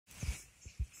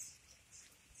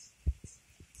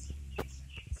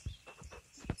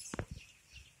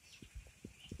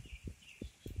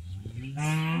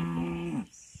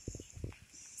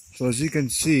So as you can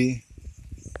see,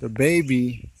 the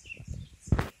baby,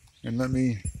 and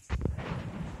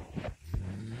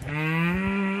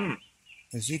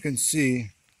as you can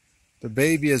see, the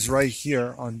baby is right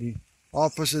here on the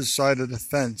opposite side of the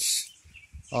fence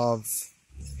of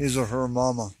his or her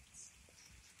mama.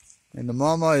 And the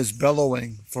mama is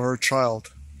bellowing for her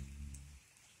child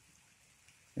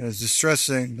and is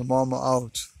distressing the mama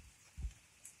out.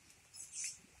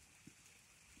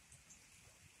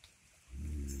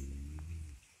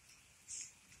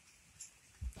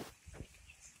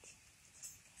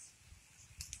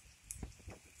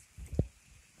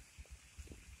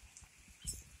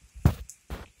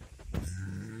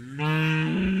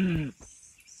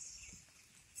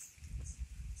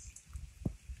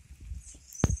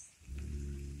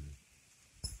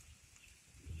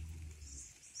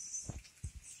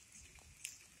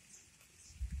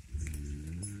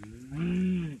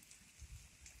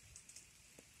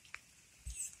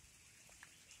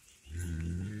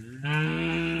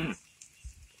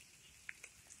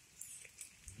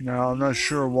 Now I'm not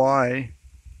sure why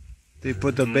they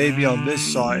put the baby on this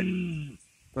side,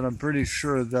 but I'm pretty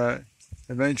sure that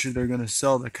eventually they're going to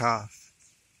sell the calf,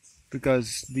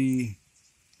 because in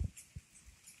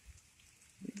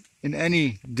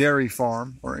any dairy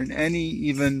farm or in any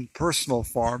even personal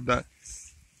farm that,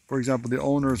 for example, the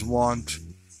owners want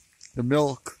the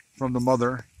milk from the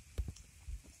mother,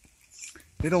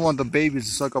 they don't want the babies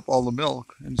to suck up all the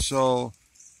milk, and so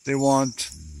they want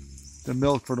the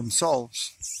milk for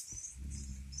themselves.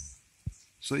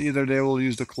 So either they will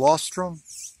use the colostrum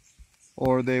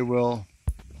or they will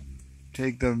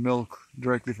take the milk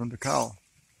directly from the cow.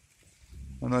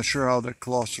 I'm not sure how the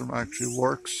colostrum actually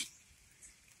works,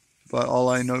 but all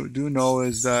I do know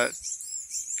is that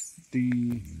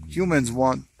the humans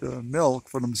want the milk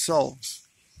for themselves.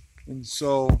 And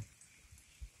so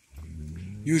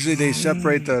usually they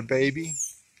separate the baby,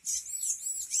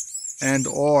 and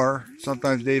or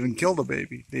sometimes they even kill the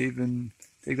baby.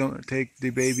 They don't take the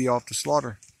baby off the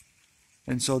slaughter.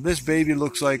 And so this baby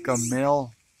looks like a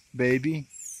male baby,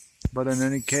 but in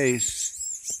any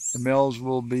case, the males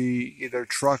will be either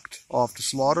trucked off the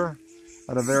slaughter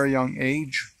at a very young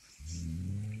age,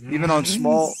 even on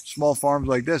small farms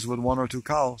like this with 1 or 2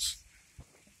 cows,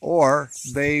 or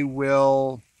they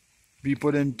will be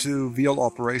put into veal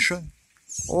operation,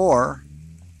 or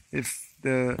if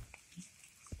the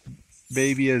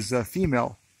baby is a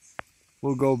female,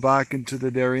 will go back into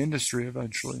the dairy industry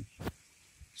eventually.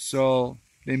 So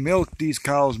they milk these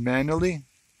cows manually,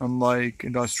 unlike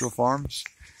industrial farms.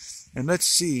 And let's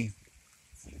see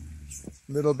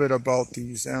a little bit about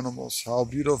these animals, how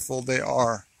beautiful they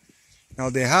are.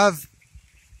 Now they have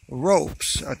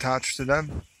ropes attached to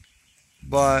them,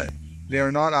 but they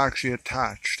are not actually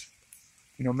attached.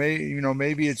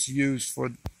 Maybe it's used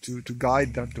to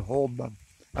guide them, to hold them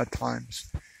at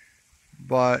times.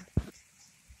 But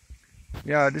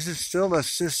yeah, this is still a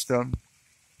system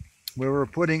where we're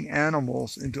putting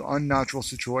animals into unnatural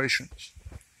situations.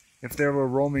 If they were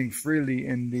roaming freely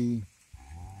in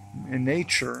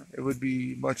nature, it would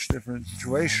be a much different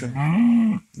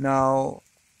situation. Now,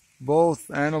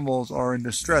 both animals are in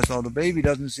distress. Now, the baby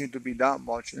doesn't seem to be that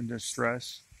much in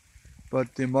distress,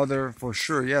 but the mother for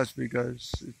sure, yes,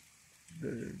 because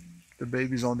the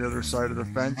baby's on the other side of the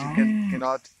fence. She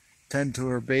cannot tend to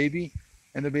her baby,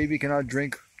 and the baby cannot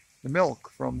drink the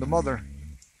milk from the mother,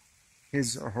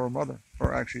 his or her mother,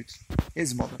 or actually it's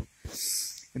his mother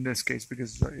in this case,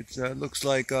 because it looks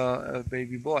like a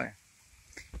baby boy.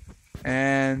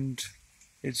 And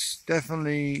it's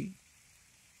definitely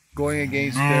going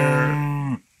against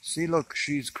their... See, look,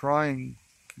 she's crying,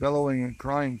 bellowing and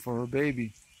crying for her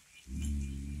baby,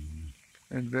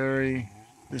 and very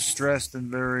distressed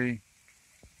and very,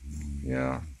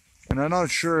 yeah. And I'm not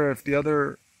sure if the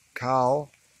other cow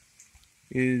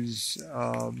is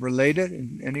related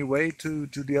in any way to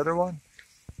the other one,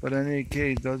 but in any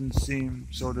case doesn't seem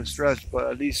so distressed, but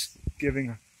at least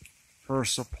giving her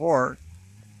support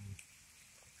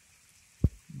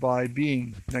by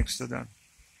being next to them.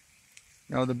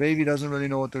 Now the baby doesn't really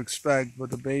know what to expect, but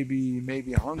the baby may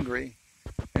be hungry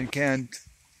and can't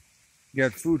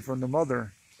get food from the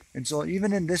mother. And so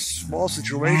even in this small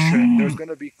situation, there's going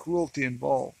to be cruelty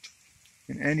involved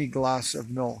in any glass of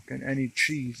milk and any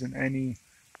cheese and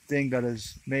anything that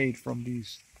is made from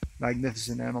these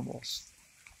magnificent animals.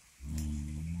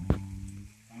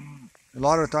 A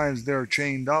lot of times they're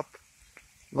chained up.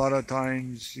 A lot of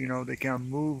times, they can't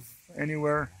move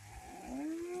anywhere.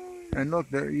 And look,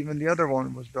 even the other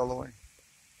one was bellowing.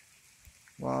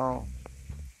 Wow.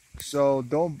 So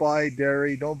don't buy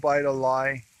dairy, don't buy the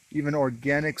lie even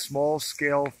organic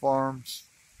small-scale farms.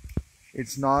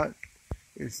 It's not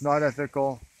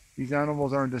ethical. These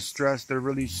animals are in distress. They're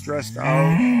really stressed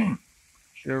out.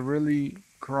 They're really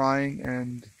crying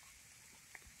and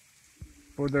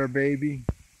for their baby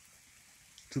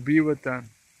to be with them,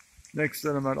 next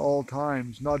to them at all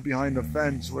times, not behind a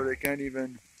fence where they can't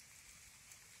even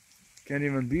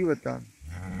be with them.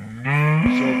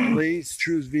 So please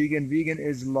choose vegan. Vegan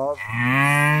is love.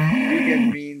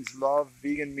 Vegan means love.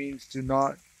 Vegan means to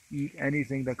not eat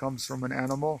anything that comes from an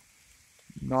animal.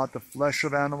 Not the flesh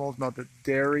of animals, not the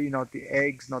dairy, not the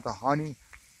eggs, not the honey,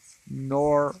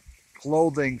 nor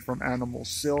clothing from animals,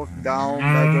 silk, down,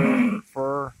 leather,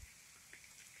 fur,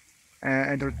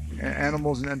 and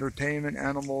animals in entertainment,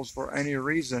 animals for any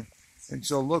reason. And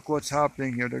so look what's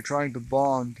happening here. They're trying to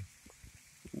bond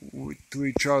to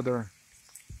each other,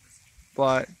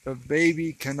 but the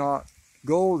baby cannot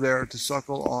go there to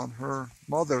suckle on her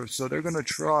mother. So they're going to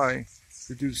try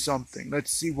to do something.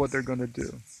 Let's see what they're going to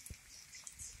do.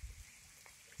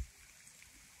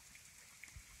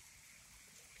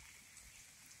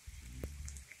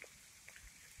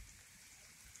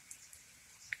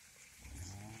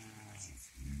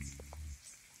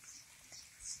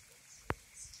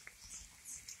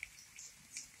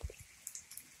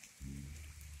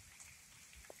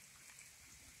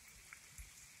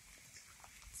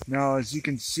 Now, as you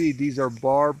can see, these are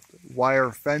barbed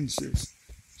wire fences.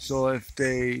 So if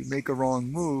they make a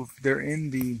wrong move, they're in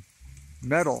the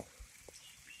metal.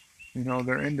 You know,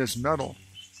 they're in this metal.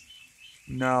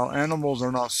 Now, animals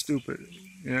are not stupid,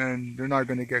 and they're not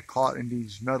going to get caught in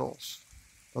these metals.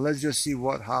 But let's just see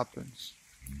what happens.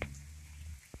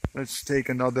 Let's take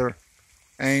another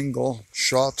angle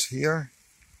shot here.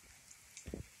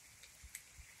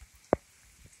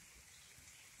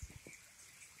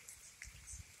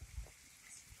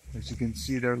 As you can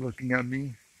see, they're looking at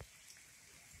me,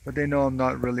 but they know I'm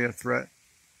not really a threat.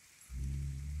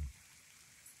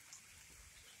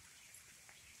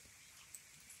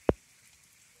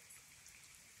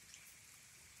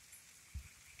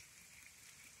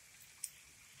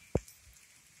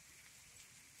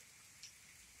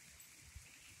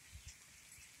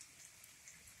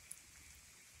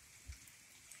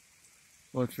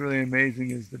 What's really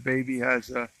amazing is the baby has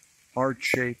a heart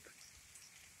shape,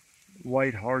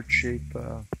 white heart shape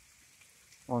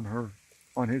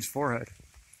on his forehead.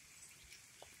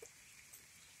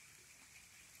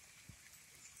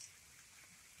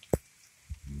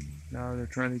 Now they're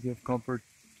trying to give comfort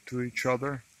to each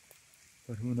other,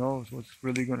 but who knows what's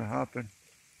really going to happen?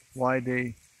 Why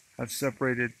they have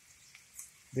separated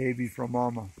baby from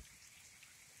mama.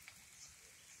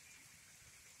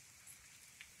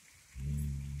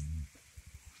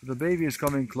 So the baby is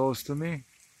coming close to me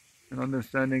and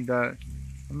understanding that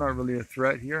I'm not really a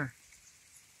threat here.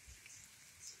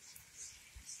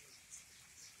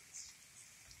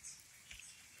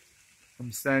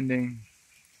 I'm standing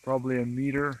probably a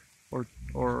meter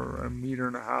or a meter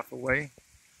and a half away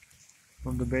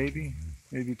from the baby,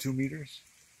 maybe 2 meters.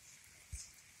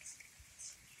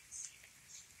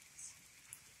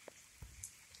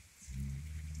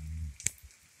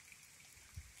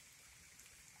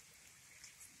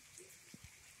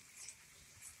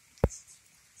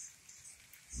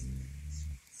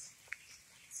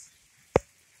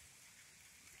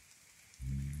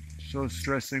 So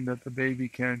stressing that the baby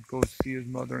can't go see his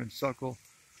mother and suckle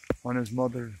on his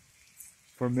mother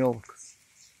for milk.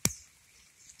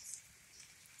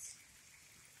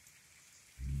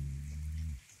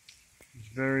 It's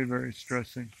very, very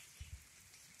stressing.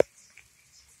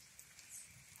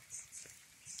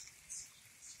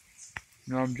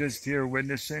 Now I'm just here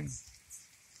witnessing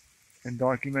and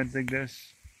documenting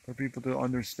this for people to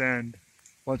understand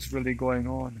what's really going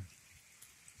on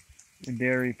in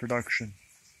dairy production,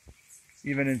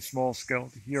 even in small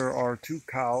scale. Here are 2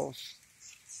 cows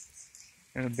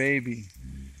and a baby,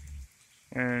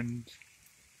 and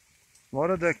a lot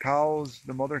of the cows,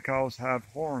 the mother cows, have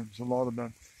horns, a lot of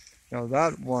them. Now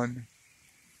that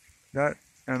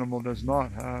animal does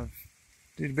not have.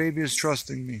 The baby is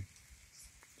trusting me,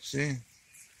 see?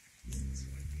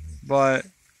 But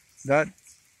that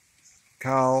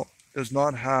cow does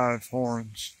not have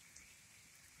horns.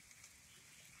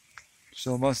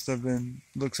 So it must have been,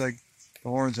 looks like the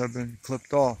horns have been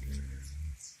clipped off.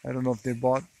 I don't know if they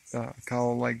bought a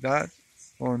cow like that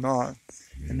or not.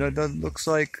 And that doesn't look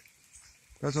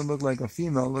like a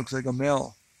female, it looks like a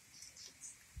male.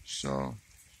 So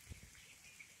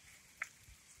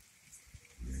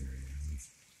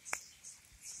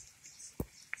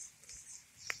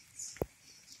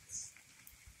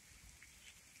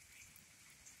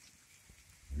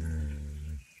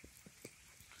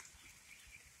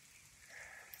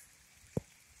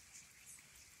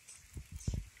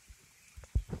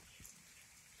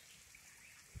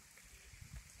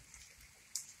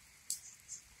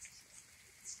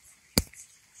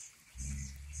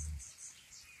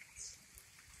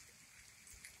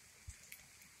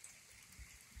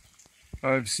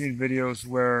I've seen videos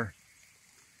where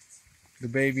the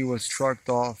baby was trucked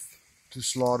off to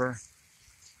slaughter,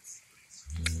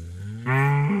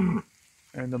 and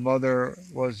the mother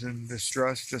was in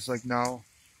distress, just like now,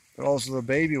 but also the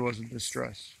baby was in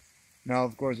distress. Now,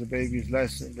 of course, the baby is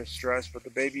less in distress, but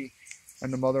the baby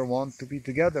and the mother want to be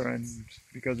together, and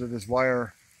because of this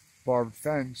wire barbed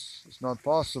fence, it's not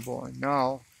possible. And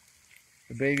now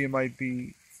the baby might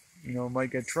be,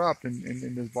 might get trapped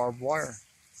in this barbed wire.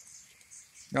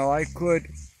 Now, I could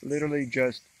literally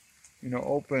just,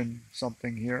 open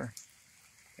something here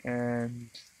and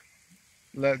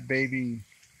let baby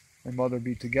and mother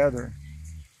be together,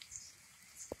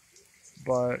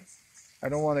 but I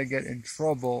don't want to get in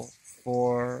trouble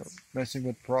for messing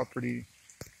with property,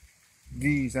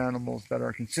 these animals that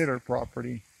are considered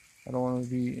property. I don't want to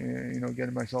be,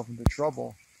 getting myself into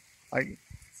trouble. I,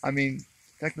 I mean,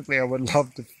 technically, I would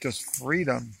love to just free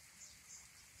them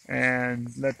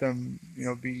and let them,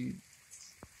 be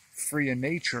free in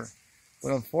nature.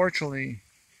 But unfortunately,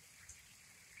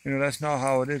 that's not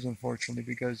how it is, unfortunately,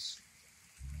 because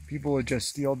people would just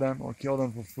steal them or kill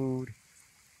them for food,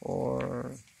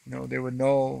 or, they would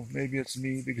know maybe it's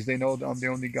me because they know that I'm the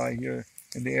only guy here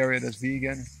in the area that's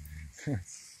vegan,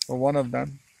 or one of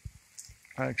them,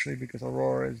 actually, because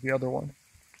Aurora is the other one.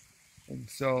 And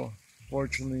so,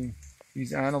 unfortunately,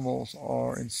 these animals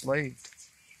are enslaved.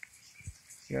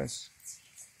 Yes.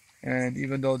 And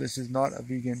even though this is not a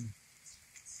vegan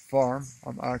farm,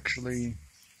 I'm actually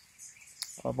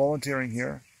volunteering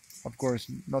here. Of course,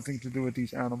 nothing to do with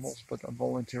these animals, but I'm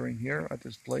volunteering here at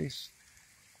this place,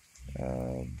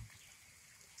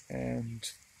 and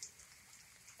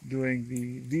doing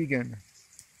the vegan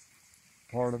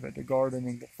part of it, the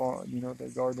gardening,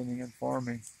 the gardening and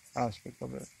farming aspect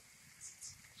of it.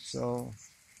 So